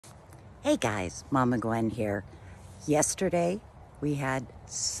Hey guys, Mama Gwen here. Yesterday we had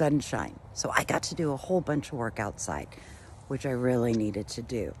sunshine, so I got to do a whole bunch of work outside, which I really needed to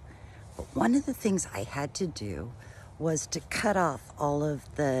do. But one of the things I had to do was to cut off all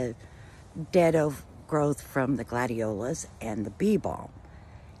of the dead growth from the gladiolas and the bee balm.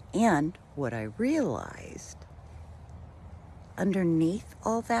 And what I realized, underneath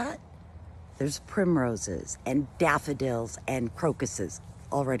all that, there's primroses and daffodils and crocuses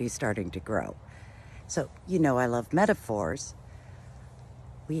already starting to grow. So, you know, I love metaphors.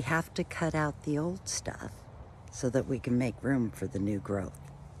 We have to cut out the old stuff so that we can make room for the new growth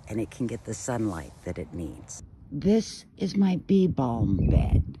and it can get the sunlight that it needs. This is my bee balm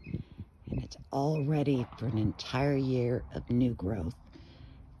bed, and it's all ready for an entire year of new growth.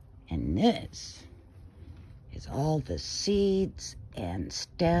 And this is all the seeds and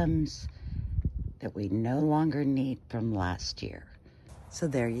stems that we no longer need from last year. So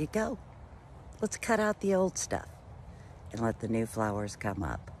there you go. Let's cut out the old stuff and let the new flowers come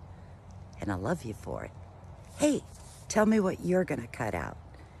up. And I love you for it. Hey, tell me what you're gonna cut out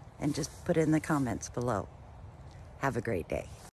and just put it in the comments below. Have a great day.